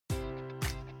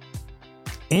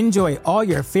Enjoy all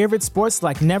your favorite sports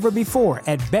like never before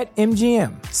at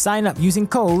BetMGM. Sign up using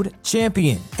code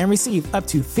CHAMPION and receive up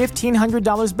to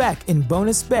 $1,500 back in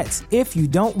bonus bets if you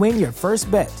don't win your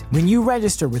first bet. When you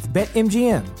register with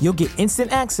BetMGM, you'll get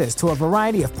instant access to a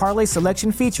variety of parlay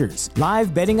selection features,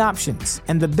 live betting options,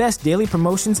 and the best daily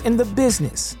promotions in the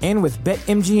business. And with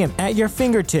BetMGM at your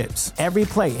fingertips, every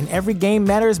play and every game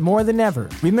matters more than ever.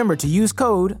 Remember to use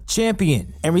code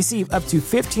CHAMPION and receive up to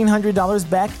 $1,500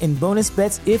 back in bonus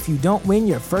bets if you don't win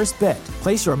your first bet.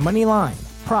 Place your money line,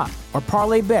 prop, or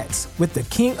parlay bets with the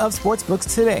king of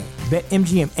sportsbooks today.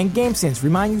 BetMGM and GameSense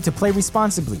remind you to play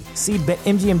responsibly. See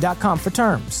BetMGM.com for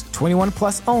terms. 21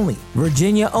 plus only.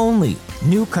 Virginia only.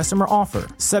 New customer offer.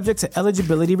 Subject to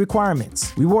eligibility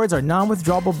requirements. Rewards are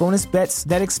non-withdrawable bonus bets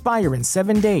that expire in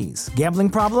 7 days. Gambling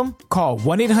problem? Call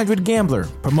 1-800-GAMBLER.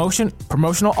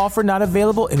 Promotional offer not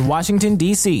available in Washington,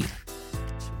 D.C.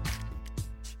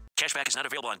 Cashback is not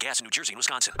available on gas in New Jersey and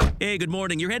Wisconsin. Hey, good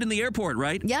morning. You're heading to the airport,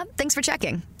 right? Yep, thanks for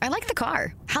checking. I like the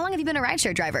car. How long have you been a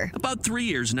rideshare driver? About 3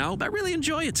 years now. I really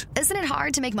enjoy it. Isn't it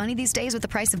hard to make money these days with the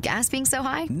price of gas being so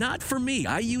high? Not for me.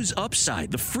 I use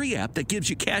Upside, the free app that gives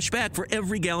you cash back for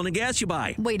every gallon of gas you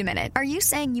buy. Wait a minute. Are you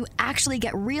saying you actually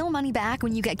get real money back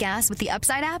when you get gas with the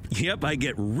Upside app? Yep, I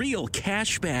get real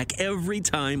cash back every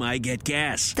time I get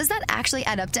gas. Does that actually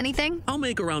add up to anything? I'll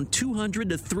make around $200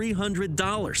 to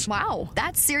 $300. Wow,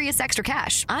 that's serious extra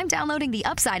cash. I'm downloading the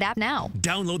Upside app now.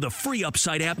 Download the free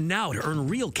Upside app now to earn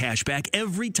real cash back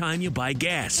every time you buy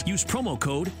gas. Use promo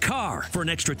code CAR for an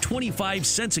extra 25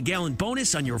 cents a gallon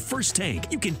bonus on your first tank.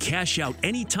 You can cash out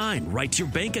anytime right to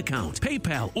your bank account,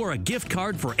 PayPal, or a gift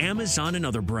card for Amazon and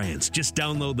other brands. Just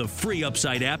download the free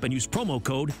Upside app and use promo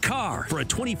code CAR for a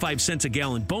 25 cents a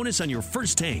gallon bonus on your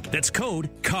first tank. That's code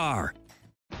CAR.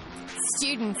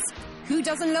 Students, who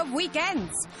doesn't love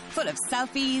weekends? Full of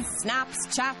selfies,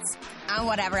 snaps, chats, and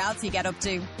whatever else you get up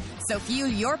to. So fuel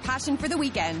your passion for the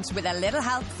weekend with a little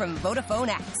help from Vodafone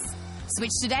X.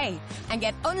 Switch today and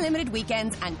get unlimited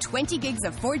weekends and 20 gigs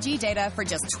of 4G data for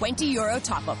just €20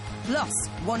 top-up. Plus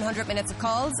 100 minutes of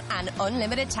calls and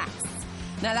unlimited texts.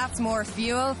 Now that's more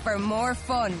fuel for more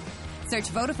fun. Search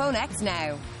Vodafone X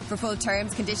now. For full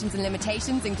terms, conditions and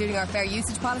limitations, including our fair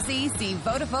usage policy, see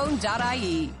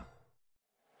Vodafone.ie.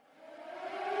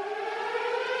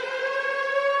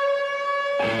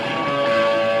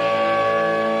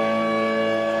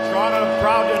 Toronto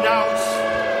proud to announce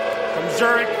from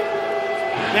Zurich,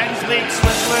 Men's League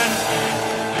Switzerland,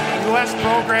 U.S.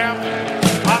 program,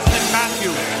 Austin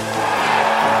Matthews.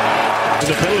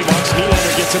 The Billy Box,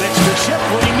 Nylander gets an extra shift.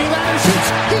 Winning Nylander shoots.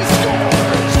 He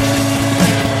scores!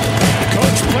 The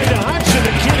coach played a hunch, and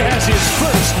the kid has his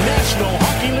first National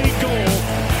Hockey League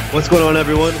goal. What's going on,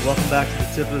 everyone? Welcome back to the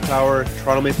Tip of the Tower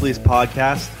Toronto Maple Leafs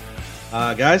podcast.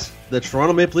 Guys, the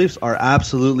Toronto Maple Leafs are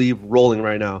absolutely rolling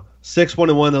right now.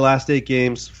 6-1-1 in the last 8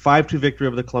 games, 5-2 victory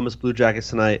over the Columbus Blue Jackets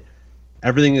tonight.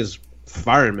 Everything is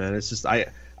firing, man. It's just I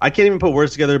can't even put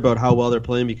words together about how well they're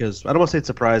playing because I don't want to say it's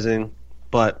surprising,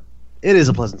 but it is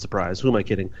a pleasant surprise. Who am I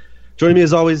kidding? Joining me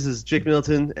as always is Jake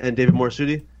Middleton and David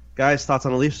Morisuti. Guys, thoughts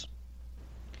on the Leafs?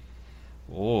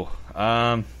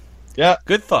 Yeah,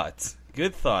 good thoughts.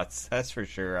 Good thoughts. That's for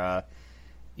sure.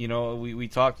 We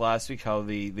talked last week how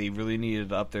they really needed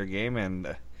to up their game,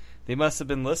 and they must have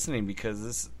been listening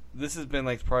because this has been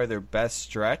like probably their best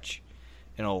stretch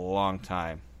in a long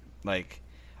time. Like,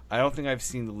 I don't think I've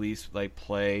seen the Leafs like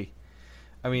play.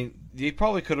 I mean, they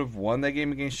probably could have won that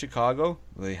game against Chicago.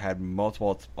 They had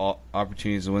multiple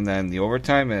opportunities to win that in the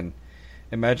overtime, and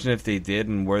imagine if they did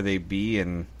and where they'd be.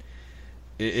 And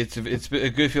it's a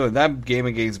good feeling. That game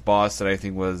against Boston, I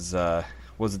think, was a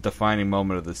defining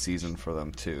moment of the season for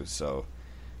them too. So,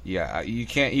 yeah, you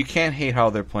can't hate how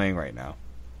they're playing right now.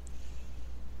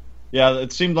 Yeah,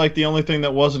 it seemed like the only thing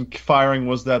that wasn't firing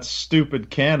was that stupid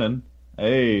cannon.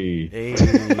 Hey.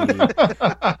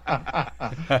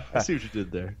 I see what you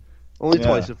did there. Only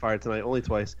twice it fired tonight. Only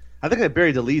twice. I think I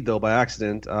buried the lead, though, by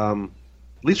accident.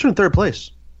 Leafs are in third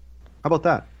place. How about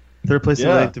that? Third place in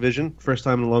the Atlantic Division. First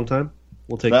time in a long time.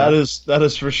 We'll take that. That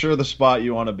is for sure the spot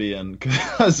you want to be in.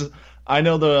 Because I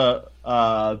know that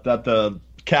the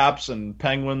Caps and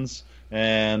Penguins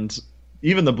and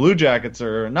even the Blue Jackets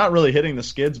are not really hitting the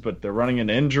skids, but they're running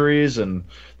into injuries and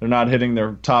they're not hitting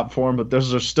their top form. But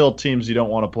those are still teams you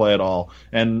don't want to play at all.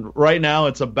 And right now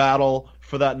it's a battle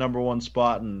for that number one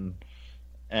spot,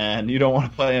 and you don't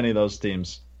want to play any of those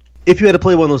teams. If you had to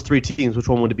play one of those 3 teams, which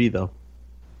one would it be, though?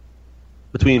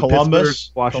 Between Columbus,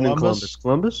 Pittsburgh, Washington,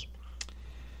 Columbus?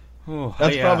 Oh,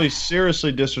 that's probably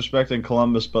seriously disrespecting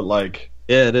Columbus, but like...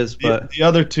 Yeah, it is. But the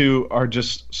other two are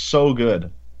just so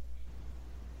good.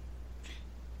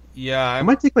 Yeah, I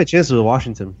might take my chances with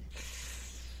Washington.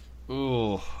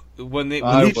 Ooh, when they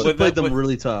played them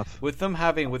really tough. With him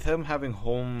having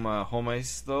home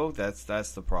ice though, that's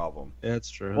the problem. Yeah, that's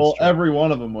true. Well, every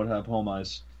one of them would have home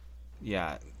ice.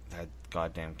 Yeah, that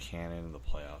goddamn cannon in the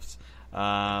playoffs.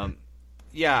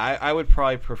 I would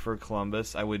probably prefer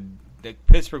Columbus.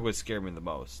 Pittsburgh would scare me the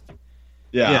most.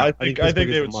 Yeah, I think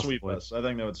they would sweep us. I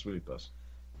think they would sweep us.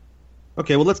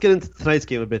 Okay, well, let's get into tonight's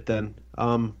game a bit then.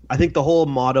 I think the whole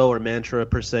motto or mantra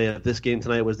per se of this game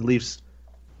tonight was the Leafs.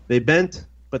 They bent,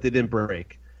 but they didn't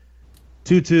break.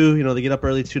 2-2, they get up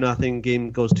early, 2-0.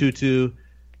 Game goes 2-2,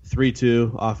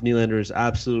 3-2 off Nylander's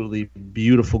absolutely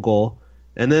beautiful goal.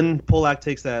 And then Polak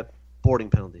takes that boarding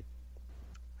penalty.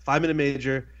 5-minute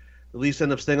major. The Leafs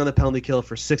end up staying on the penalty kill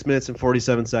for 6 minutes and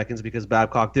 47 seconds because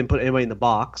Babcock didn't put anybody in the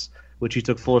box, which he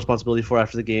took full responsibility for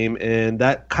after the game. And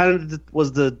that kind of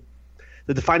was the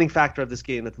defining factor of this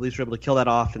game, that the Leafs were able to kill that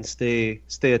off and stay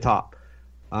atop.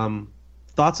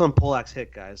 Thoughts on Polak's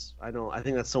hit, guys? I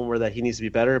think that's somewhere that he needs to be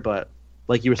better, but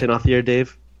like you were saying off the air,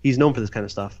 Dave, he's known for this kind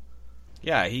of stuff.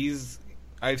 Yeah,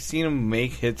 I've seen him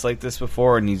make hits like this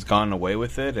before, and he's gotten away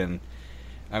with it. And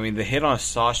I mean, the hit on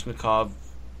Soshnikov,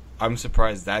 I'm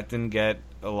surprised that didn't get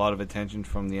a lot of attention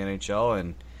from the NHL,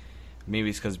 and maybe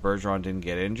it's because Bergeron didn't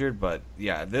get injured. But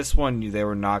yeah, this one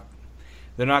they're not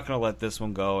going to let this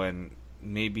one go, and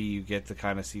maybe you get to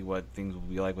kind of see what things will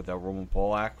be like without Roman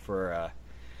Polak for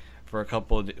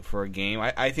a game.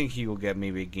 I think he will get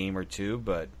maybe a game or two,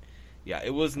 but yeah,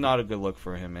 it was not a good look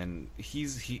for him. And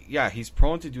he's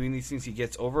prone to doing these things. He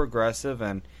gets over aggressive,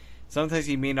 and sometimes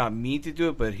he may not mean to do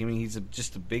it, but he's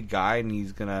just a big guy, and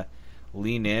he's gonna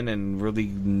lean in and really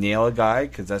nail a guy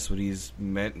because that's what he's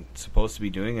supposed to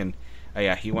be doing. And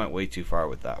he went way too far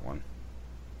with that one.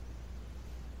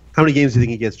 How many games do you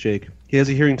think he gets, Jake? He has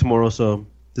a hearing tomorrow, so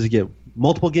does he get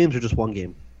multiple games or just one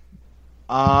game?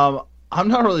 I'm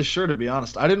not really sure, to be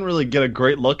honest. I didn't really get a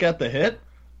great look at the hit.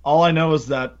 All I know is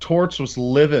that Torts was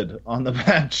livid on the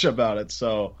bench about it.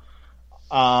 So,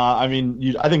 I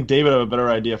think David had a better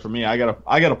idea for me. I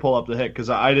gotta pull up the hit because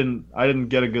I didn't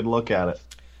get a good look at it.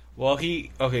 Well,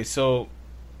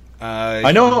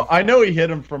 I know he hit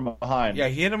him from behind. Yeah,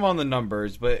 he hit him on the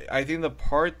numbers, but I think the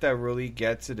part that really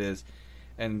gets it is,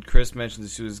 and Chris mentioned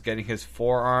this, was getting his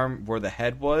forearm where the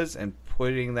head was and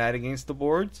putting that against the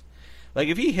boards. Like,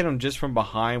 if he hit him just from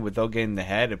behind without getting the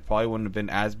head, it probably wouldn't have been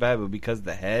as bad, but because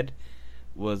the head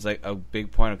was like a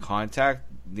big point of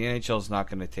contact, the NHL's not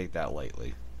going to take that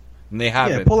lightly. And they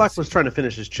haven't. Yeah, Polak was trying to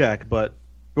finish his check, but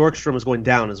Bjorkström was going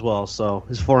down as well, so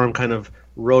his forearm kind of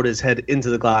rode his head into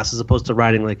the glass as opposed to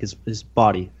riding like his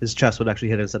body. His chest would actually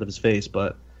hit it instead of his face,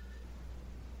 but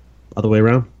other way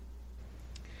around.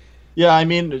 Yeah,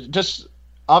 just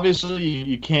obviously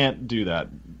you can't do that.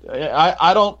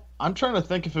 I'm trying to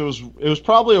think if it was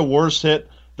probably a worse hit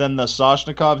than the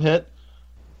Soshnikov hit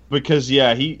because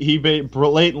he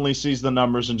blatantly sees the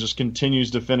numbers and just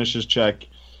continues to finish his check.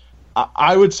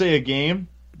 I would say a game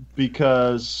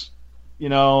because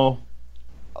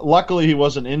luckily he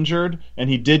wasn't injured and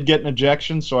he did get an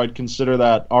ejection, so I'd consider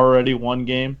that already one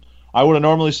game. I would have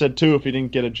normally said 2 if he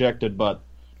didn't get ejected, but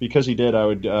because he did,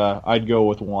 I'd go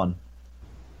with 1.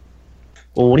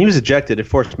 Well, when he was ejected, it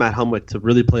forced Matt Humwick to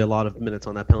really play a lot of minutes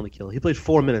on that penalty kill. He played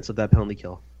 4 minutes of that penalty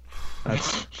kill.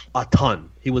 That's a ton.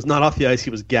 He was not off the ice. He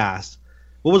was gassed.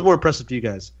 What was more impressive to you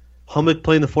guys? Humwick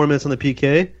playing the 4 minutes on the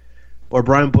PK, or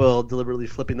Brian Boyle deliberately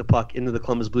flipping the puck into the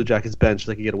Columbus Blue Jackets bench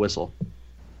so they could get a whistle?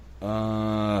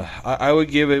 I would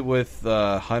give it with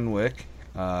Hunwick.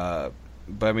 But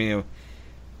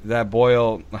that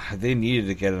Boyle, they needed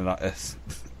to get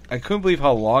I couldn't believe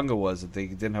how long it was that they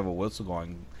didn't have a whistle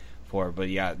going for. But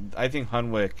yeah, I think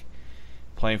Hunwick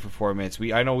playing for 4 minutes.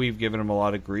 I know we've given him a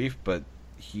lot of grief, but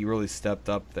he really stepped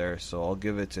up there, so I'll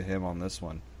give it to him on this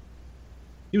one.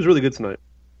 He was really good tonight.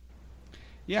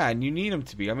 Yeah, and you need him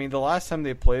to be. The last time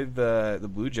they played the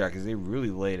Blue Jackets, they really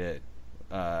laid it.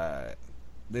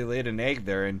 They laid an egg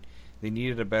there, and they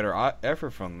needed a better effort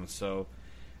from them. So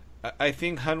I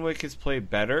think Hunwick has played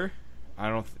better.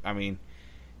 You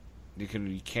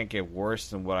can't get worse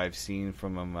than what I've seen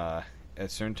from him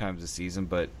at certain times this season.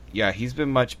 But yeah, he's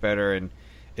been much better, and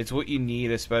it's what you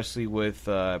need, especially with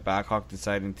Babcock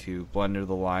deciding to blunder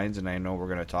the lines. And I know we're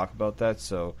going to talk about that.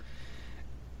 So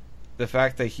the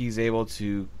fact that he's able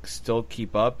to still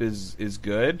keep up is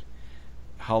good.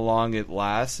 How long it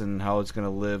lasts and how it's going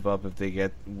to live up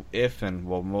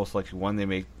most likely when they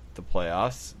make the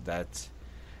playoffs, that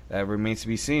remains to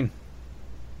be seen.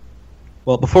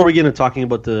 Well, before we get into talking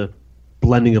about the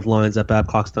blending of lines that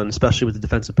Babcock's done, especially with the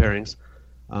defensive pairings,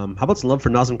 how about some love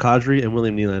for Nazem Kadri and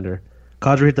William Nylander?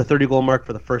 Kadri hit the 30-goal mark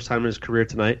for the first time in his career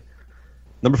tonight.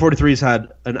 Number 43's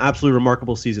had an absolutely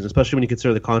remarkable season, especially when you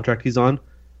consider the contract he's on.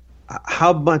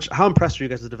 How impressed are you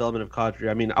guys with the development of Kadri?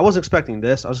 I mean, I wasn't expecting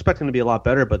this. I was expecting him to be a lot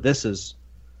better, but this is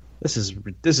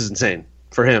insane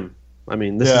for him. I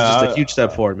mean, this is just a huge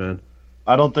step forward, man.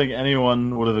 I don't think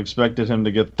anyone would have expected him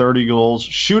to get 30 goals,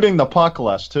 shooting the puck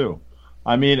less, too.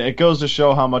 I mean, it goes to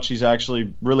show how much he's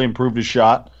actually really improved his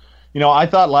shot. I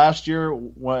thought last year,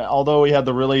 although he had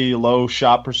the really low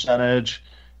shot percentage,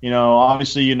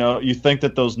 obviously, you think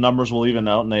that those numbers will even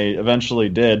out, and they eventually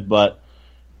did, but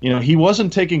he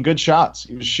wasn't taking good shots.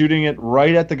 He was shooting it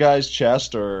right at the guy's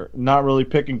chest or not really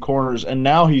picking corners, and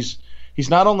now he's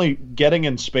not only getting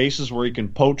in spaces where he can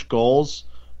poach goals,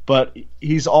 but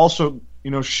he's also,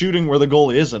 shooting where the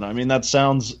goal isn't. I mean, that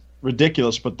sounds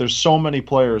ridiculous, but there's so many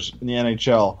players in the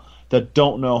NHL that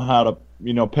don't know how to,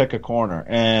 pick a corner,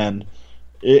 and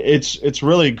it's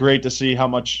really great to see how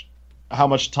much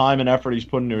time and effort he's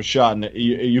put into his shot, and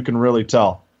you can really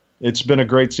tell. It's been a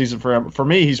great season for him. For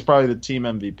me, he's probably the team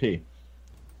MVP.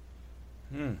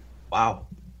 Wow.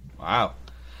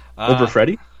 Over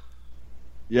Freddie?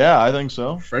 Yeah, I think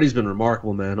so. Freddie's been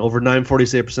remarkable, man. Over 940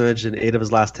 save percentage in 8 of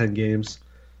his last 10 games.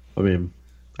 I mean,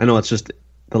 I know it's just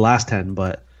the last 10,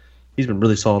 but he's been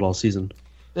really solid all season.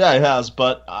 Yeah, he has.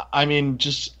 But, I mean,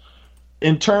 just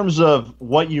in terms of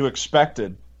what you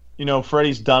expected,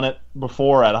 Freddie's done it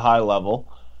before at a high level.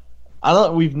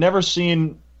 We've never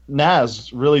seen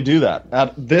Naz really do that.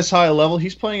 At this high level,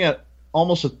 he's playing at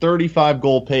almost a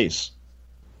 35-goal pace.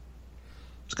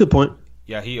 That's a good point.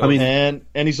 Yeah, and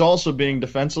he's also being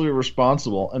defensively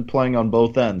responsible and playing on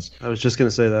both ends. I was just going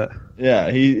to say that.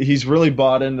 Yeah, he's really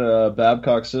bought into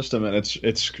Babcock's system, and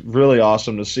it's really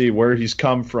awesome to see where he's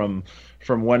come from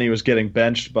when he was getting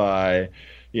benched by,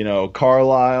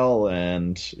 Carlisle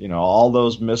and, all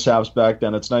those mishaps back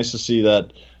then. It's nice to see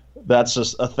that that's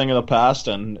just a thing of the past,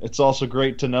 and it's also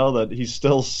great to know that he's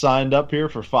still signed up here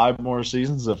for 5 more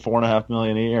seasons at $4.5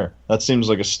 million a year. That seems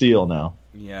like a steal now.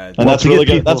 Yeah, and that's really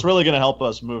good. That's really going to help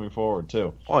us moving forward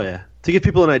too. Oh yeah, to give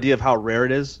people an idea of how rare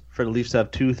it is for the Leafs to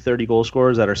have 2 30-goal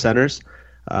scorers that are centers.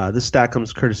 This stat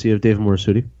comes courtesy of David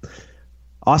Morisuti.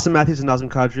 Austin Matthews and Nazem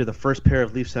Kadri are the first pair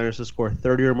of Leafs centers to score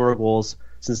 30 or more goals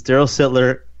since Daryl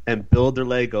Sittler and Bill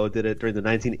Derlego did it during the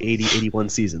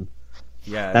 1980-81 season.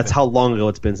 Yeah, that's how long ago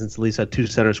it's been since the Leafs had 2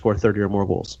 centers score 30 or more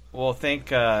goals. Well, thank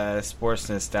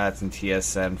Sportsnet Stats and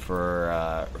TSN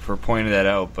for pointing that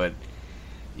out. But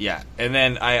yeah, and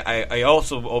then I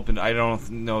also opened. I don't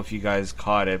know if you guys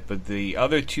caught it, but the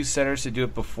other 2 centers to do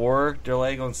it before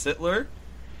Derlego and Sittler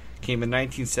came in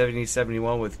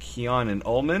 1970-71 with Keon and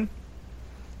Ullman.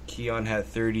 Keon had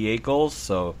 38 goals,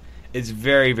 so it's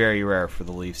very, very rare for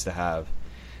the Leafs to have.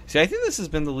 See, I think this has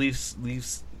been the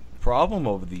Leafs problem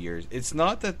over the years. It's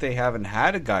not that they haven't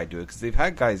had a guy do it, because they've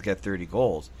had guys get 30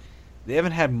 goals. They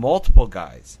haven't had multiple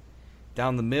guys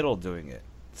down the middle doing it.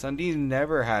 Sundin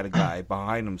never had a guy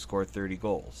behind him score 30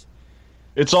 goals.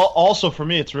 It's also, for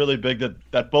me, it's really big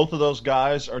that both of those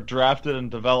guys are drafted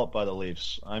and developed by the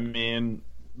Leafs. I mean,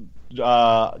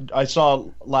 I saw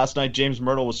last night James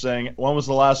Myrtle was saying, when was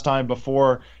the last time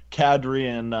before Kadri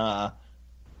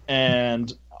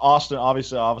and Austin,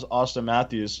 obviously Austin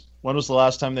Matthews, when was the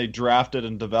last time they drafted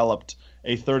and developed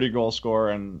a 30-goal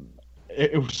scorer? And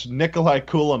it was Nikolai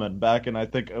Kulemin back in, I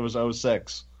think it was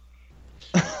 2006.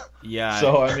 Yeah.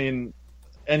 So, I mean,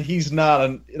 and he's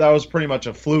not that was pretty much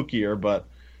a fluke year, but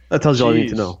that tells you all you need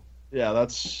to know. Yeah,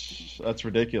 that's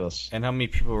ridiculous. And how many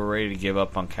people were ready to give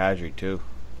up on Kadri, too?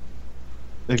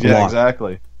 Yeah,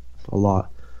 exactly. A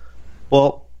lot.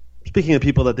 Well, speaking of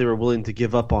people that they were willing to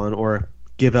give up on or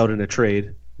give out in a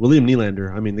trade, William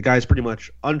Nylander. I mean, the guy's pretty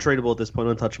much untradeable at this point,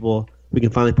 untouchable. We can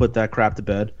finally put that crap to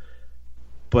bed.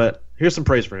 But here's some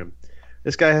praise for him.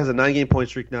 This guy has a 9-game point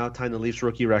streak now, tying the Leafs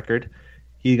rookie record.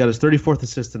 He got his 34th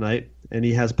assist tonight, and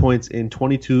he has points in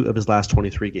 22 of his last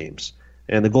 23 games.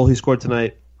 And the goal he scored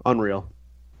tonight, unreal.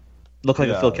 Looked like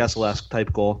a Phil Kessel-esque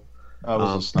type goal. That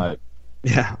was a snipe.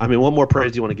 Yeah, I mean, what more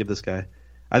praise do you want to give this guy?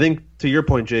 I think, to your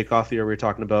point, Jake, off the air we were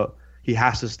talking about, he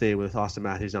has to stay with Austin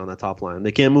Matthews down that top line.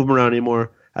 They can't move him around anymore.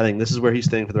 I think this is where he's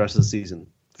staying for the rest of the season.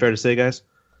 Fair to say, guys?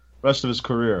 Rest of his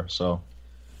career, so.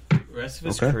 Rest of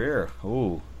his career.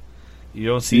 Ooh. You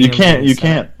don't see you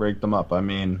can't break them up. I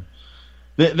mean,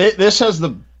 this has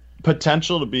the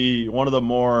potential to be one of the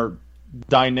more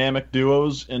dynamic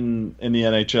duos in the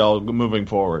NHL moving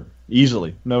forward.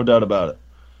 Easily. No doubt about it.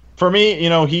 For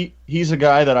me, he's a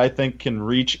guy that I think can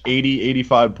reach 80,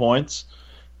 85 points.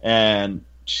 And,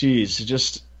 geez,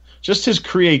 just his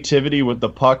creativity with the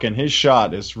puck and his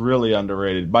shot is really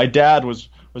underrated. My dad was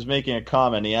making a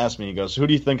comment. He asked me, he goes, who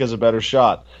do you think has a better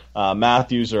shot,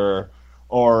 Matthews or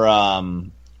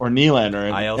or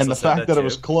Nylander, I also and the said fact that that it too.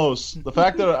 was close, the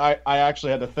fact that I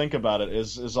actually had to think about it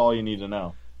is all you need to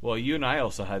know. Well, you and I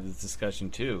also had this discussion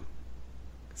too.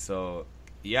 So,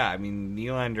 yeah, I mean,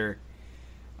 Nylander,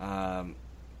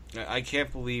 I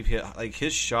can't believe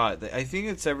his shot. I think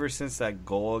it's ever since that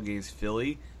goal against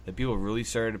Philly that people really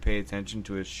started to pay attention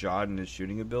to his shot and his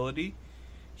shooting ability.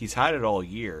 He's had it all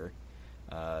year.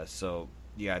 So,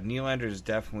 yeah, Nylander is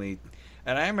definitely...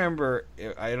 And I remember,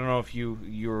 I don't know if you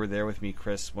were there with me,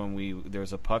 Chris, when there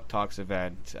was a Puck Talks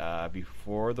event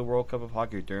before the World Cup of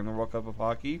Hockey, or during the World Cup of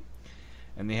Hockey,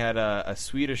 and they had a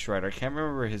Swedish writer. I can't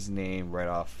remember his name right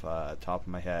off the top of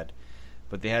my head,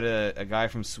 but they had a guy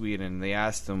from Sweden. They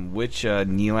asked him which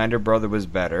Nylander brother was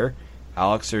better,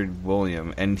 Alex or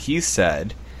William, and he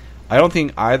said, I don't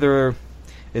think either...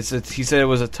 he said it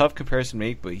was a tough comparison to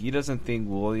make, but he doesn't think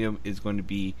William is going to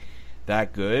be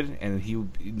that good, and he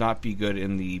would not be good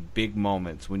in the big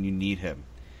moments when you need him.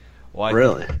 Well,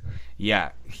 Really?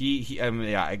 Yeah.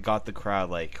 I got the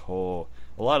crowd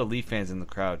a lot of Leaf fans in the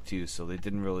crowd too, so they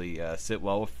didn't really sit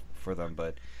well for them.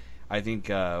 But I think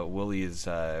Willie is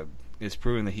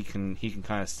proving that he can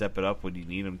kind of step it up when you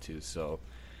need him to. So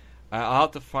I'll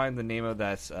have to find the name of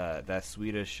that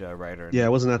Swedish writer. Yeah,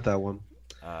 it wasn't at that one.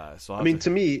 To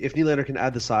me, if Nylander can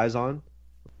add the size on,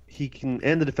 he can,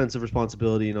 and the defensive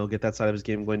responsibility, get that side of his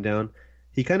game going down.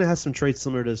 He kind of has some traits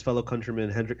similar to his fellow countrymen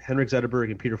Henrik Zetterberg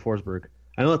and Peter Forsberg.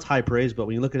 I know that's high praise, but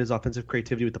when you look at his offensive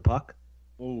creativity with the puck,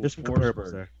 there's some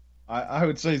comparables there. I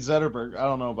would say Zetterberg. I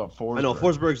don't know about Forsberg. I know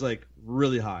Forsberg's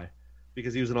really high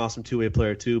because he was an awesome two-way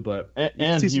player too, but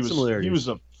and he was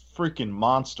a freaking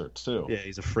monster too. Yeah,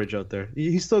 he's a fridge out there.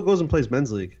 He still goes and plays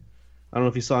men's league. I don't know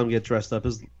if you saw him get dressed up.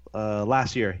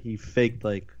 Last year he faked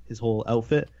his whole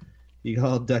outfit. He got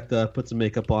all decked up, put some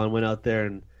makeup on, went out there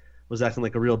and was acting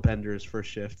like a real bender his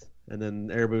first shift. And then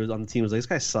everybody was on the team was like, "This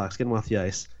guy sucks. Get him off the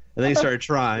ice." And then he started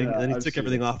trying, and then he took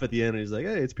everything off at the end, and he's like,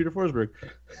 "Hey, it's Peter Forsberg."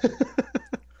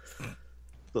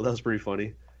 So that was pretty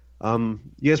funny. You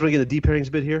guys want to get the deep pairings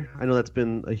a bit here? I know that's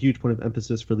been a huge point of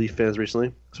emphasis for Leaf fans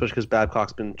recently, especially because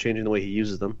Babcock's been changing the way he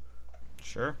uses them.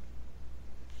 Sure.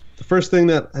 The first thing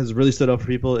that has really stood out for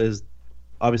people is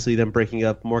obviously them breaking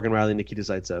up Morgan Rielly and Nikita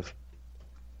Zaitsev.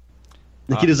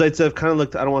 Nikita Zaitsev kind of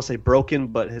looked, I don't want to say broken,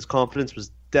 but his confidence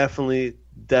was definitely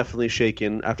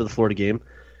shaken after the Florida game.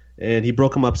 And he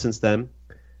broke him up since then.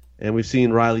 And we've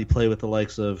seen Rielly play with the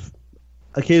likes of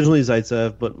occasionally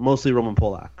Zaitsev, but mostly Roman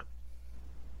Polak.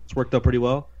 It's worked out pretty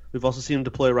well. We've also seen him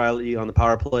deploy Rielly on the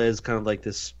power play as kind of like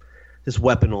this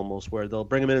weapon almost, where they'll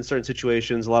bring him in certain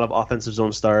situations, a lot of offensive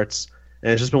zone starts,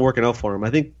 and it's just been working out for him. I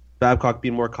think Babcock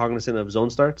being more cognizant of zone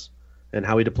starts and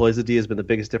how he deploys the D has been the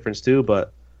biggest difference too,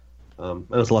 but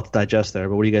there's a lot to digest there.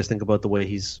 But what do you guys think about the way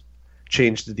he's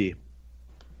changed the D?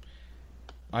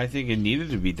 I think it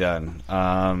needed to be done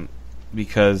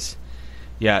because,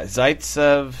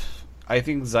 Zaitsev. I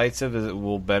think Zaitsev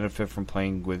will benefit from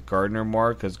playing with Gardner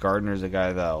more because Gardner's a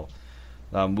guy that'll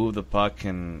move the puck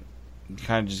and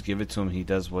kind of just give it to him. He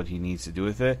does what he needs to do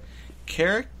with it.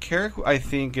 Carrick, I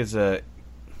think, is a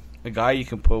guy you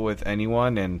can put with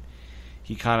anyone, and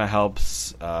he kind of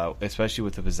helps, especially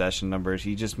with the possession numbers.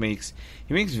 He makes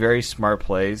very smart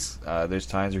plays. There's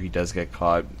times where he does get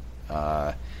caught,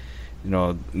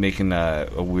 making a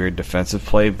weird defensive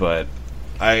play, but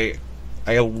I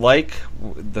like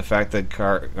the fact that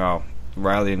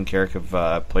Rielly and Carrick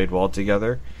have played well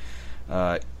together.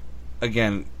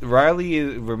 Again,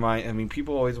 Rielly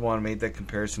people always want to make that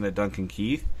comparison to Duncan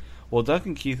Keith. Well,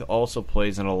 Duncan Keith also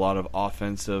plays in a lot of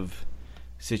offensive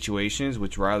situations,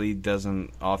 which Rielly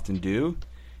doesn't often do,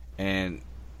 and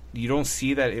you don't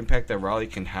see that impact that Rielly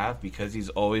can have because he's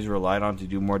always relied on to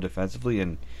do more defensively.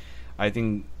 And I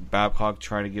think Babcock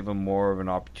trying to give him more of an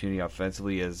opportunity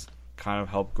offensively has kind of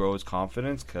helped grow his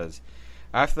confidence, because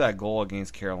after that goal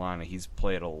against Carolina, he's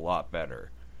played a lot better,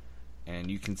 and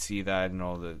you can see that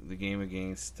the game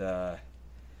against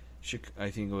I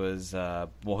think it was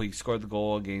he scored the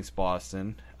goal against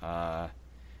Boston. I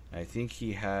think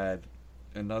he had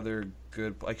another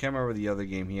good. I can't remember the other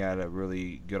game. He had a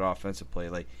really good offensive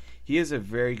play. He is a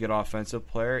very good offensive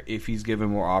player if he's given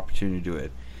more opportunity to do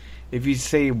it. If you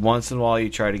say once in a while you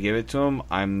try to give it to him,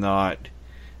 I'm not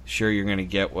sure you're going to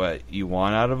get what you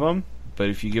want out of him. But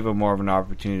if you give him more of an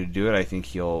opportunity to do it, I think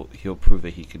he'll prove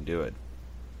that he can do it.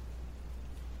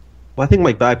 Well, I think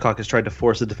Mike Babcock has tried to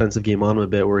force the defensive game on him a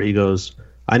bit, where he goes,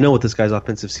 I know what this guy's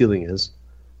offensive ceiling is,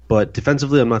 but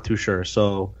defensively I'm not too sure.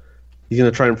 So he's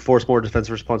going to try and force more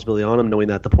defensive responsibility on him, knowing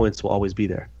that the points will always be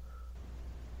there.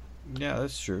 Yeah,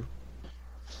 that's true.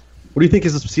 What do you think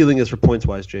his ceiling is for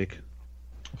points-wise, Jake?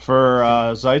 For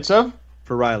Zaitsev?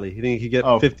 For Rielly. You think he could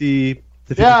get 50 to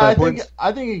 55 yeah, points?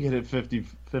 I think he could hit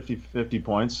 50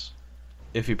 points.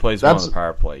 If he plays well on the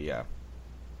power play, yeah.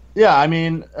 Yeah, I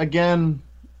mean, again,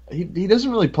 he doesn't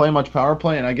really play much power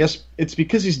play, and I guess it's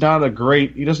because he doesn't have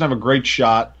a great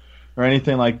shot or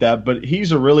anything like that, but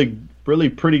he's a really, really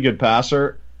pretty good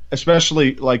passer,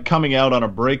 especially like coming out on a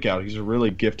breakout. He's a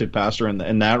really gifted passer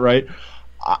in that, right?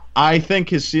 I think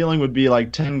his ceiling would be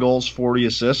like 10 goals, 40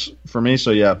 assists for me,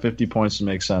 so yeah, 50 points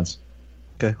makes sense.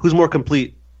 Okay, who's more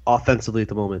complete offensively at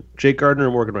the moment, Jake Gardiner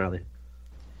or Morgan Rielly?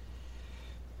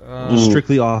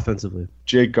 Strictly offensively.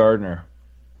 Jake Gardiner.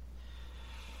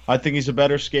 I think he's a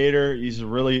better skater. He's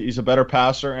a better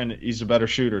passer, and he's a better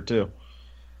shooter too.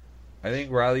 I think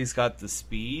Rielly's got the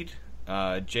speed.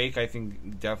 Jake, I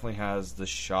think, definitely has the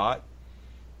shot.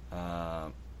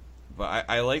 But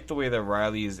I like the way that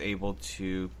Rielly is able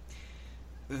to.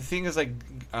 The thing is, like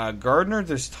Gardiner,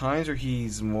 there's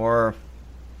times where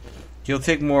he'll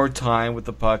take more time with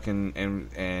the puck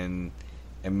and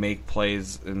make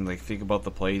plays and like think about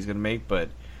the play he's gonna make, but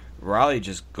Rielly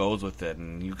just goes with it,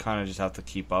 and you kind of just have to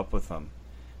keep up with him.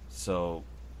 So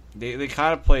they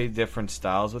kind of play different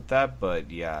styles with that,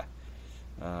 but yeah,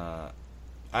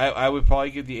 I would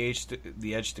probably give the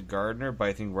edge to Gardiner, but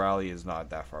I think Rielly is not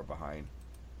that far behind.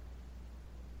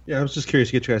 Yeah, I was just curious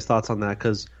to get your guys' thoughts on that,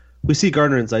 because we see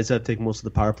Gardiner and Zaitsev take most of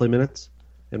the power play minutes,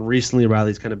 and recently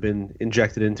Rielly's kind of been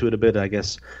injected into it a bit. I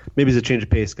guess maybe he's a change of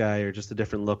pace guy or just a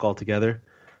different look altogether.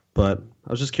 But I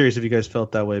was just curious if you guys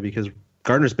felt that way, because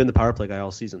Gardner's been the power play guy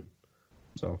all season.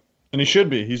 And he should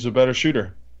be. He's a better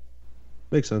shooter.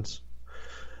 Makes sense.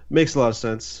 Makes a lot of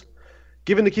sense.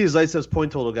 Given Nikita Zaitsev's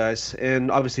point total, guys, and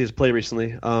obviously his play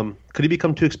recently, could he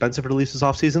become too expensive for the Leafs this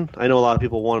offseason? I know a lot of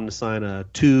people want him to sign a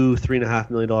 $3.5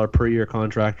 million per year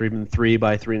contract, or even 3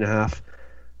 by 3.5.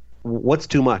 What's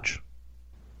too much?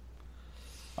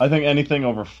 I think anything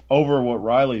over what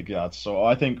Rielly got. So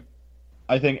I think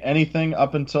anything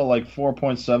up until like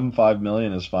 $4.75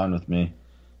 million is fine with me.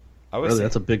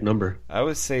 That's a big number. I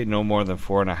would say no more than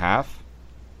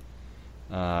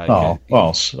 4.5.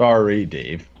 Well, sorry,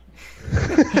 Dave.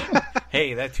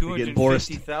 Hey, that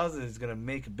 $250,000 is going to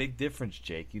make a big difference,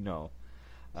 Jake. You know,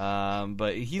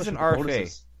 but he's an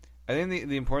RFA. I think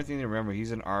the important thing to remember,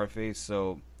 he's an RFA,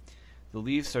 so the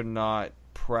Leafs are not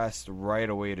pressed right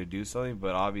away to do something.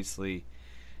 But obviously,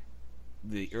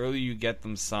 the earlier you get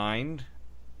them signed,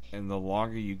 and the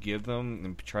longer you give them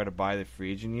and try to buy the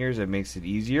free agent years, it makes it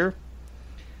easier.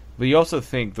 But you also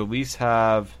think the Leafs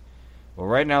have, well,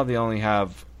 right now they only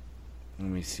have, let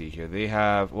me see here. They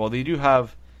do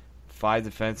have 5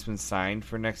 defensemen signed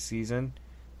for next season.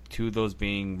 2 of those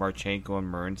being Marchenko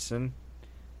and Murrenson.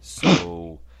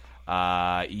 So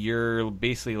you're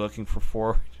basically looking for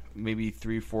 4, maybe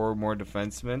 3-4 more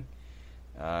defensemen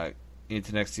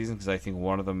into next season, because I think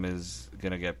one of them is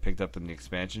going to get picked up in the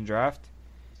expansion draft.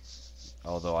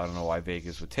 Although I don't know why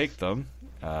Vegas would take them.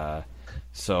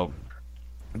 So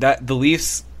that the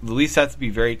Leafs have to be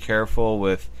very careful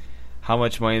with how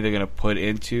much money they're going to put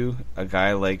into a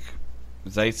guy like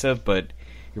Zaitsev, but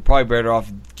you're probably better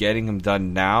off getting him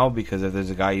done now, because if there's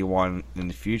a guy you want in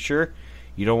the future,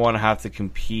 you don't want to have to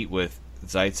compete with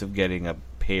Zaitsev getting a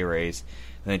pay raise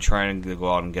and then trying to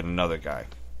go out and get another guy.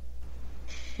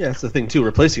 Yeah, that's the thing too.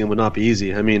 Replacing him would not be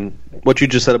easy. I mean, what you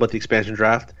just said about the expansion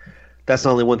draft, that's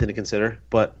not only one thing to consider,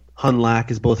 but Hunlack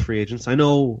is both free agents. I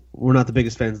know we're not the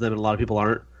biggest fans of them, and a lot of people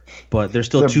aren't, but there's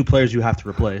still 2 players you have to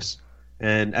replace.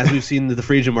 And as we've seen in the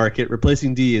free agent market,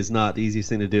 replacing D is not the easiest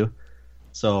thing to do.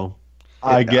 So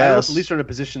I guess at least are in a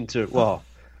position to. Well,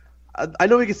 I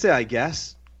know we could say I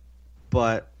guess,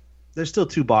 but there's still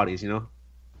 2 bodies, you know.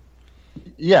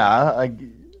 Yeah,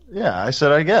 I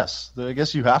said I guess. I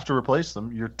guess you have to replace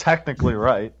them. You're technically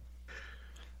right,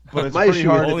 but it's pretty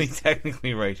hard. Only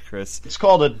technically right, Chris. It's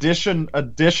called addition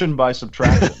by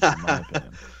subtraction, in my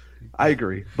opinion. I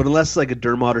agree, but unless like a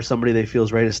Dermott or somebody they feel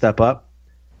is ready to step up,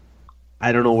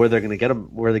 I don't know where they're going to get them,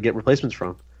 where they get replacements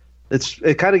from.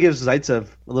 It kind of gives Zaitsev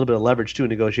a little bit of leverage too in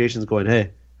negotiations, going,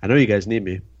 "Hey, I know you guys need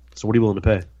me, so what are you willing to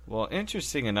pay?" Well,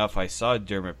 interesting enough, I saw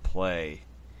Dermott play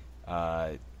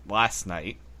last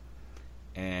night,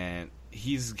 and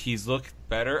he's looked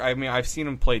better. I mean, I've seen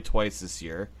him play twice this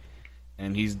year,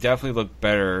 and he's definitely looked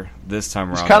better this time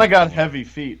around. He's kind of got heavy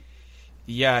feet.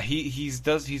 Yeah, he's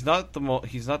not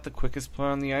the quickest player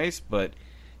on the ice, but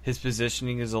his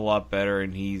positioning is a lot better,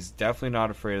 and he's definitely not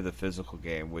afraid of the physical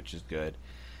game, which is good.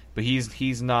 But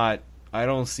he's not. I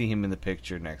don't see him in the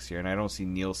picture next year, and I don't see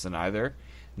Nielsen either.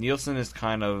 Nielsen is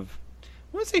kind of, I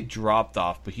wouldn't say dropped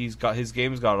off, but his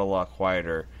game's got a lot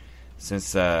quieter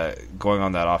since going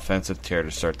on that offensive tear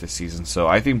to start the season. So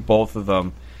I think both of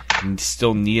them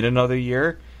still need another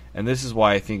year, and this is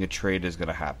why I think a trade is going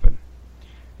to happen.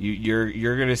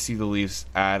 you're going to see the Leafs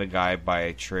add a guy by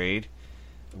a trade,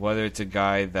 whether it's a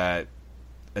guy that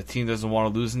a team doesn't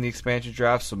want to lose in the expansion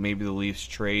draft, so maybe the Leafs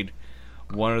trade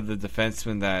one of the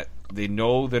defensemen that they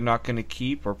know they're not going to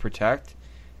keep or protect,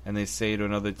 and they say to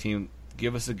another team,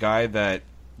 give us a guy that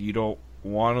you don't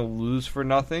want to lose for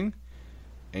nothing,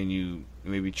 and you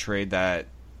maybe trade that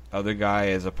other guy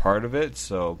as a part of it.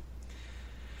 So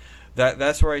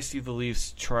that's where I see the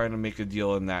Leafs trying to make a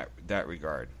deal in that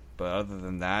regard. But other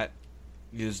than that,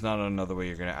 there's not another way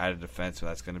you're going to add a defenseman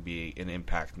that's going to be an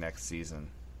impact next season.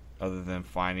 Other than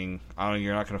finding,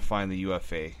 you're not going to find the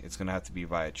UFA. It's going to have to be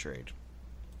via trade.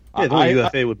 Yeah, the only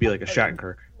UFA would be like a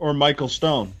Shattenkirk or Michael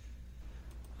Stone.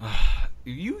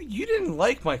 You didn't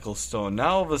like Michael Stone.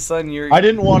 Now all of a sudden you're. I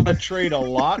didn't want to trade a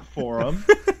lot for him,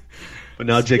 but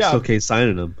now Jake's okay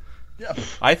signing him. Yeah,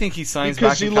 I think he signs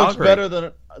because back in he looks Calgary. better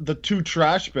than the 2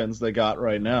 trash bins they got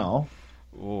right now.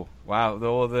 Oh wow!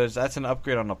 Though that's an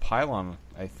upgrade on a pylon,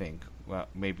 I think. Well,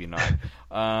 maybe not.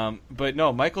 But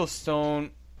no, Michael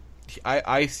Stone.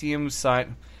 I see him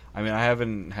sign. I mean, I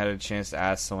haven't had a chance to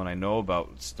ask someone I know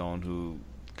about Stone who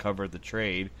covered the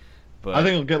trade, but I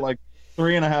think he'll get like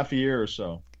 3.5 years or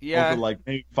so. Yeah, over like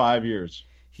maybe 5 years.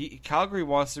 Calgary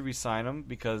wants to re-sign him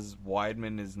because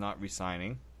Wideman is not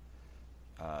re-signing,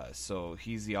 so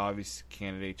he's the obvious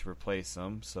candidate to replace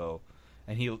him. So,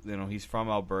 and he's from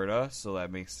Alberta, so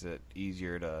that makes it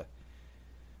easier to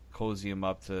cozy him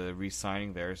up to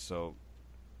re-signing there. So,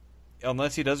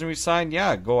 unless he doesn't resign,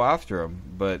 go after him.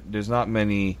 But there's not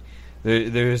many.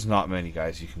 There's not many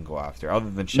guys you can go after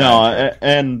other than Shattenkirk.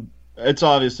 And it's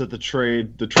obvious that the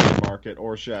trade market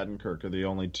or Shattenkirk are the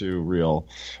only 2 real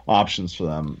options for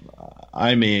them.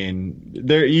 I mean,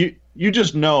 you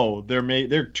just know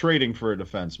they're trading for a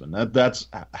defenseman. That's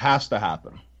has to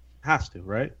happen. Has to,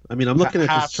 right? I mean, I'm looking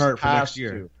at this chart for next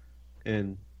year,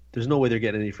 and there's no way they're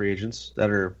getting any free agents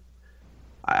that are.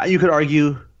 You could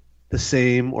argue the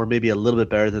same or maybe a little bit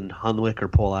better than Hunwick or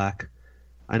Polak.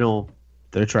 I know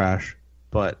they're trash,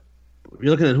 but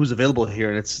you're looking at who's available here,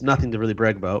 and it's nothing to really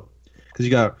brag about because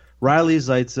you got Riley,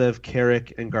 Zaitsev,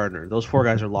 Carrick, and Gardner. Those 4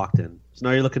 guys are locked in. So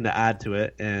now you're looking to add to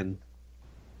it, and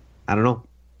I don't know.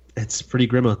 It's pretty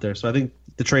grim out there. So I think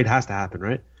the trade has to happen,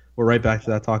 right? We're right back to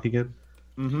that talk again.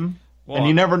 Mm-hmm. Well, and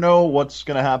you never know what's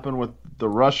going to happen with the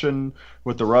Russian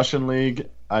league.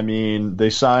 I mean, they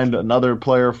signed another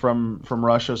player from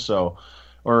Russia,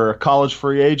 or a college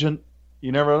free agent.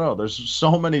 You never know. There's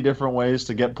so many different ways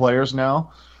to get players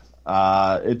now.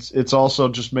 It's also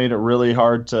just made it really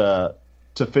hard to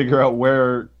figure out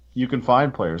where you can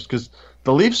find players because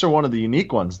the Leafs are one of the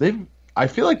unique ones. I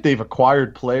feel like they've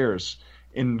acquired players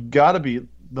in got to be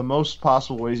the most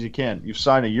possible ways you can. You've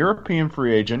signed a European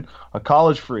free agent, a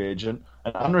college free agent,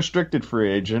 an unrestricted free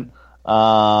agent.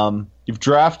 You've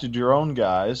drafted your own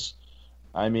guys.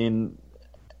 I mean,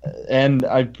 and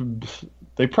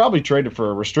they probably traded for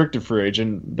a restricted free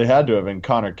agent. They had to have been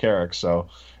Connor Carrick. So,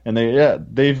 and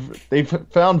they've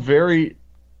found very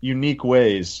unique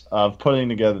ways of putting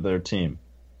together their team.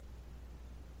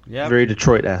 Yeah, very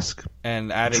Detroit-esque. And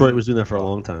Detroit was doing that for a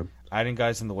long time. Adding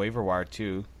guys in the waiver wire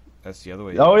too. That's the other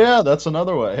way. Oh yeah, that's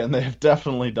another way, and they've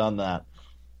definitely done that.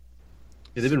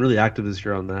 Yeah, they've been really active this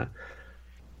year on that.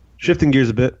 Shifting gears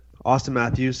a bit, Austin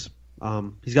Matthews.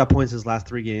 He's got points in his last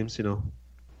 3 games.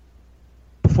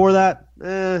 Before that,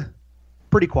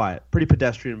 pretty quiet, pretty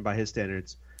pedestrian by his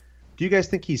standards. Do you guys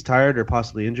think he's tired or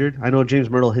possibly injured? I know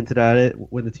James Myrtle hinted at it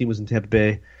when the team was in Tampa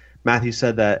Bay. Matthews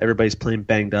said that everybody's playing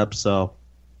banged up, so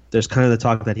there's kind of the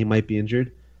talk that he might be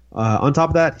injured. On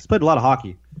top of that, he's played a lot of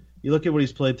hockey. You look at what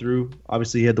he's played through.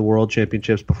 Obviously, he had the World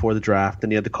Championships before the draft.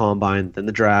 Then he had the Combine, then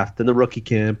the draft, then the rookie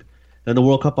camp, then the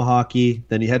World Cup of Hockey.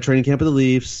 Then he had training camp with the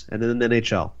Leafs, and then the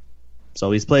NHL. So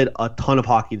he's played a ton of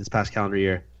hockey this past calendar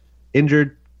year.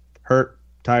 Injured, hurt,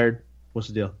 tired. What's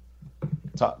the deal?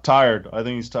 Tired. I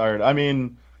think he's tired. I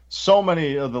mean, so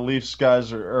many of the Leafs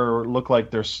guys are look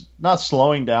like they're not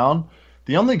slowing down.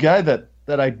 The only guy that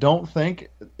I don't think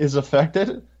is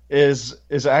affected is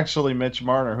actually Mitch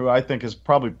Marner, who I think has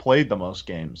probably played the most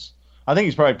games. I think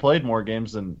he's probably played more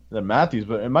games than Matthews,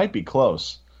 but it might be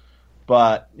close.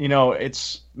 But,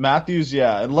 it's Matthews,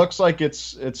 yeah, it looks like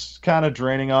it's kind of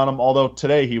draining on him, although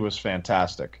today he was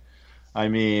fantastic. I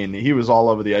mean, he was all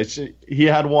over the ice. He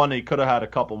had one, he could have had a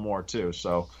couple more too.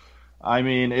 So, I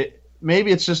mean,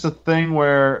 maybe it's just a thing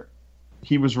where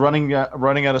he was running out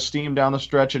of steam down the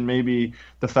stretch, and maybe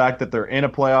the fact that they're in a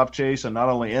playoff chase, and not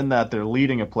only in that, they're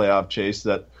leading a playoff chase,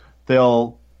 that they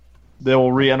will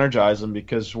re-energize him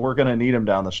because we're going to need him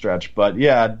down the stretch. But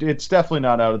yeah, it's definitely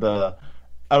not out of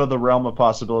out of the realm of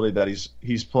possibility that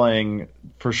he's playing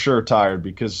for sure tired,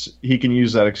 because he can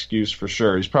use that excuse for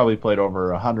sure. He's probably played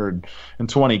over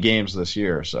 120 games this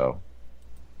year, so.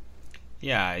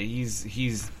 Yeah,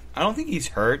 he's. I don't think he's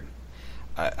hurt.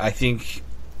 I think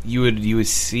you would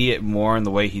see it more in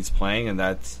the way he's playing, and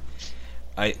that's.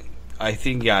 I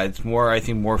think it's more. I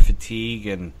think more fatigue,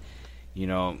 and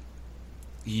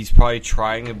he's probably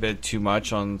trying a bit too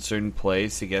much on certain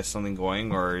plays to get something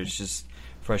going, or it's just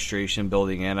frustration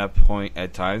building in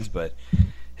at times. But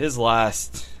his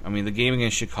the game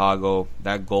against Chicago,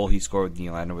 that goal he scored with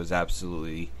Nylander was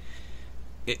absolutely.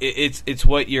 It's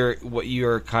what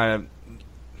you're kind of.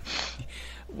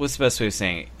 What's the best way of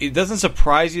saying it? It doesn't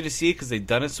surprise you to see it because they've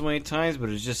done it so many times, but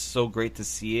it's just so great to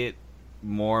see it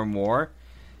more and more.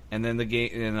 And then the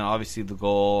game, and obviously the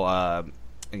goal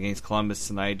against Columbus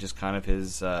tonight, just kind of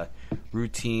his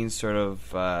routine sort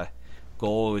of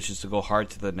goal, which is to go hard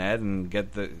to the net and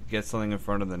get something in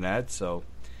front of the net. So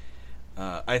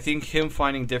I think him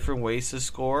finding different ways to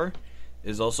score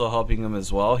is also helping him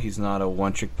as well. He's not a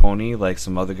one-trick pony like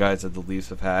some other guys that the Leafs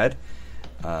have had.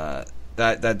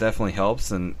 That definitely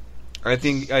helps, and I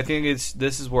think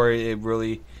this is where it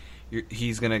really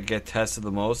he's gonna get tested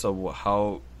the most of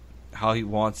how he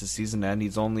wants the season to end.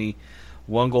 He's only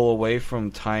one goal away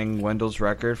from tying Wendell's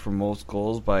record for most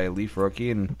goals by a Leaf rookie,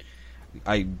 and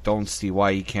I don't see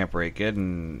why he can't break it.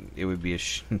 And it would be it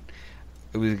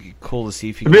would be cool to see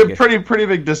if he. It'd be a pretty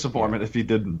big disappointment if he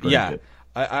didn't break it.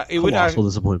 It would colossal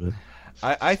disappointment.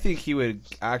 I think he would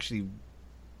actually.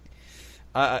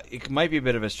 It might be a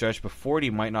bit of a stretch, but 40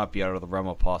 might not be out of the realm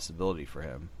of possibility for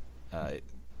him. It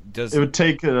would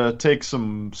take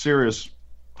some serious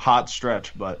hot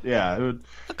stretch, but yeah, it would.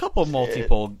 A couple of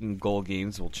multiple goal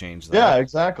games will change that. Yeah,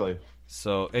 exactly.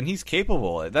 So, and he's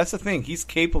capable. That's the thing. He's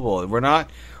capable. We're not.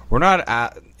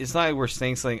 It's not like we're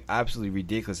saying something absolutely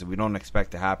ridiculous that we don't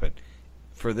expect to happen.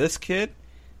 For this kid,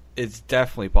 it's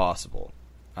definitely possible.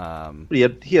 He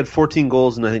had 14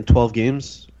 goals in I think 12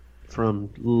 games. From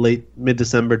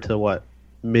mid-December to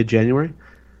mid-January?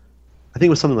 I think it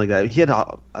was something like that. He had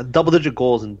a double-digit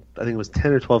goals in I think it was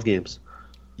 10 or 12 games.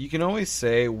 You can always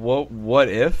say what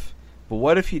if, but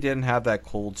what if he didn't have that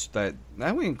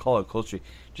I wouldn't call it cold streak,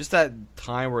 just that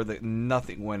time where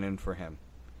nothing went in for him.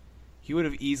 He would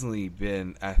have easily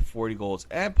been at 40 goals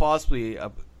and possibly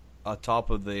up top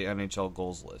of the NHL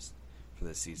goals list for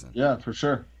this season. Yeah, for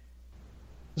sure.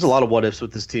 There's a lot of what-ifs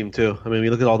with this team, too. I mean, we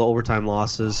look at all the overtime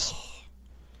losses.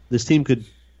 This team could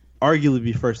arguably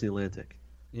be first in the Atlantic.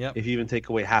 Yep. If you even take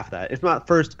away half that. If not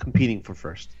first, competing for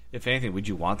first. If anything, would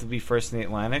you want to be first in the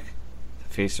Atlantic? To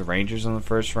face the Rangers in the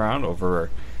first round over...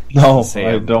 No,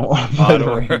 I don't want to play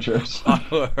the Rangers.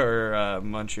 Or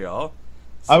Montreal.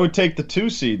 I would take the 2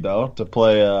 seed, though, to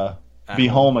play be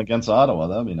home against Ottawa.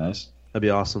 That would be nice. That'd be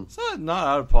awesome. It's not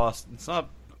out of possible. It's not...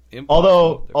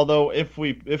 Although if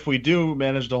we do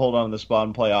manage to hold on to the spot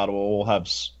and play Ottawa, we'll have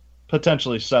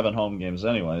potentially 7 home games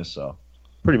anyway. So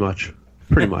pretty much.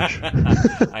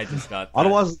 I just got that.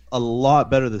 Ottawa's a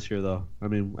lot better this year, though. I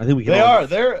mean, I think we can.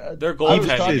 They're goal. I was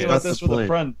talking about this with a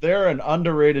friend. They're an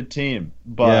underrated team,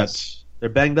 but yes. They're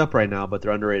banged up right now, but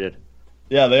they're underrated.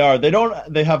 Yeah, they are.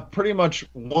 They have pretty much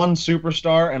one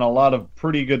superstar and a lot of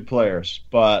pretty good players,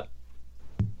 but.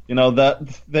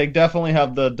 That they definitely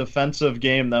have the defensive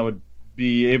game that would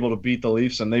be able to beat the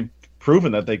Leafs, and they've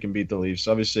proven that they can beat the Leafs.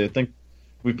 Obviously, I think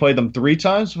we played them 3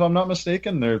 times, if I'm not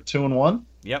mistaken. They're 2-1.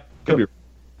 Yep. Could be.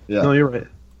 Yeah. No, you're right.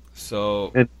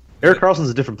 So, and Erik Karlsson's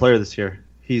a different player this year.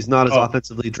 He's not as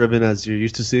offensively driven as you're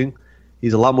used to seeing.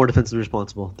 He's a lot more defensively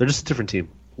responsible. They're just a different team.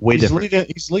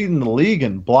 Different. He's leading the league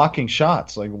in blocking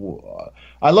shots. Like,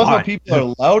 I love how people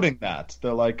are lauding that.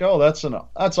 They're like, "Oh, that's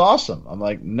awesome." I'm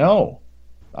like, no.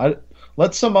 Let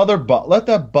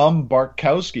that bum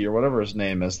Bartkowski or whatever his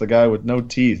name is, the guy with no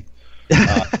teeth,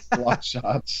 block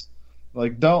shots.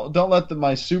 Like don't let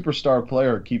my superstar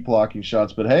player keep blocking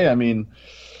shots. But hey, I mean,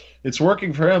 it's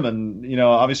working for him, and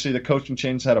obviously the coaching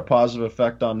change had a positive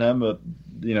effect on him. But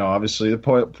obviously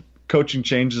the coaching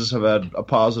changes have had a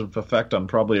positive effect on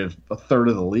probably a third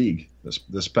of the league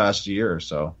this past year or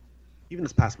so. Even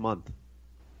this past month,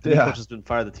 the coach has been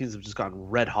fired. The teams have just gotten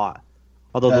red hot.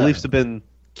 Although the Leafs have been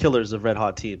killers of red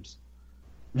hot teams.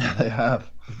 Yeah, they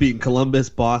have. Beating Columbus,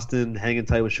 Boston, hanging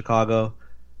tight with Chicago.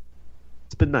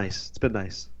 It's been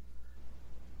nice.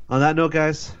 On that note,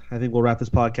 guys, I think we'll wrap this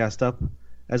podcast up.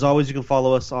 As always, you can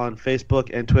follow us on Facebook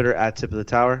and Twitter at Tip of the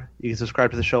Tower. You can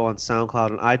subscribe to the show on SoundCloud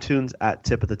and iTunes at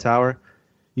Tip of the Tower.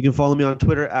 You can follow me on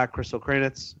Twitter at Crystal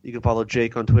Kranitz. You can follow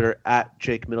Jake on Twitter at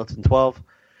Jake Middleton12.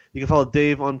 You can follow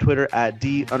Dave on Twitter at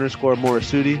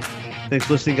D_Morisuti. Thanks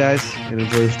for listening, guys, and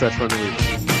enjoy the stretch run of the week.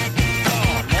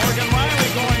 Morgan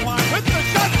Riley going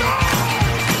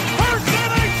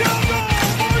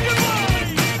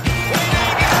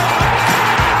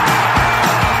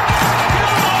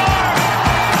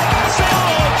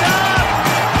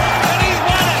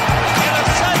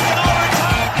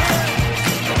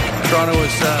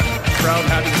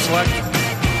select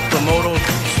from Modo,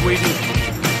 Sweden,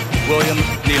 William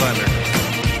Nylander.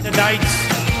 The Knights,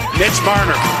 Mitch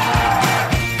Marner.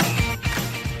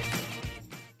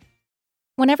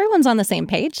 When everyone's on the same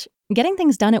page, getting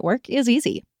things done at work is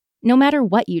easy. No matter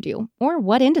what you do or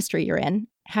what industry you're in,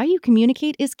 how you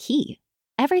communicate is key.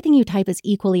 Everything you type is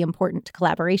equally important to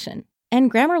collaboration,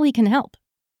 and Grammarly can help.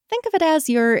 Think of it as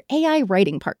your AI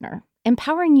writing partner,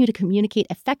 empowering you to communicate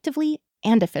effectively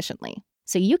and efficiently,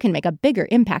 so you can make a bigger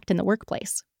impact in the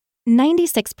workplace.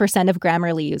 96% of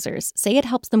Grammarly users say it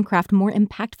helps them craft more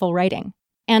impactful writing.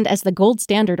 And as the gold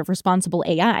standard of responsible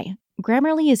AI,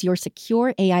 Grammarly is your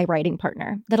secure AI writing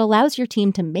partner that allows your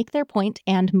team to make their point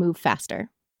and move faster.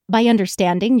 By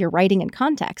understanding your writing and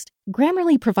context,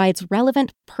 Grammarly provides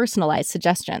relevant, personalized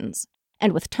suggestions.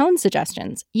 And with tone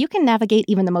suggestions, you can navigate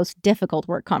even the most difficult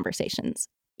work conversations.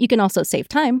 You can also save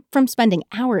time from spending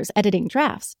hours editing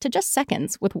drafts to just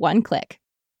seconds with one click.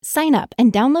 Sign up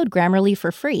and download Grammarly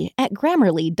for free at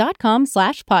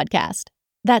Grammarly.com/podcast.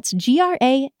 That's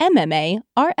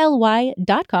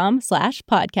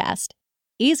GRAMMARLY.com/podcast.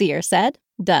 Easier said,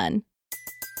 done.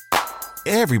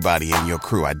 Everybody in your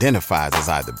crew identifies as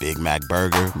either Big Mac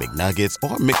Burger, McNuggets,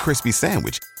 or McCrispy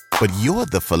Sandwich. But you're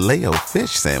the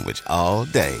Filet-O-Fish Sandwich all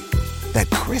day.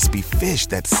 That crispy fish,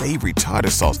 that savory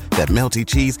tartar sauce, that melty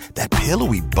cheese, that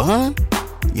pillowy bun.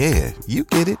 Yeah, you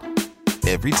get it.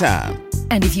 Every time.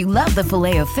 And if you love the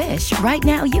Filet-O-Fish, right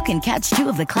now you can catch 2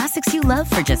 of the classics you love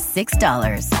for just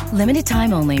 $6. Limited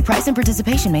time only. Price and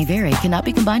participation may vary. Cannot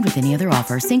be combined with any other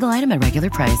offer. Single item at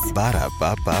regular price.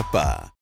 Ba-da-ba-ba-ba.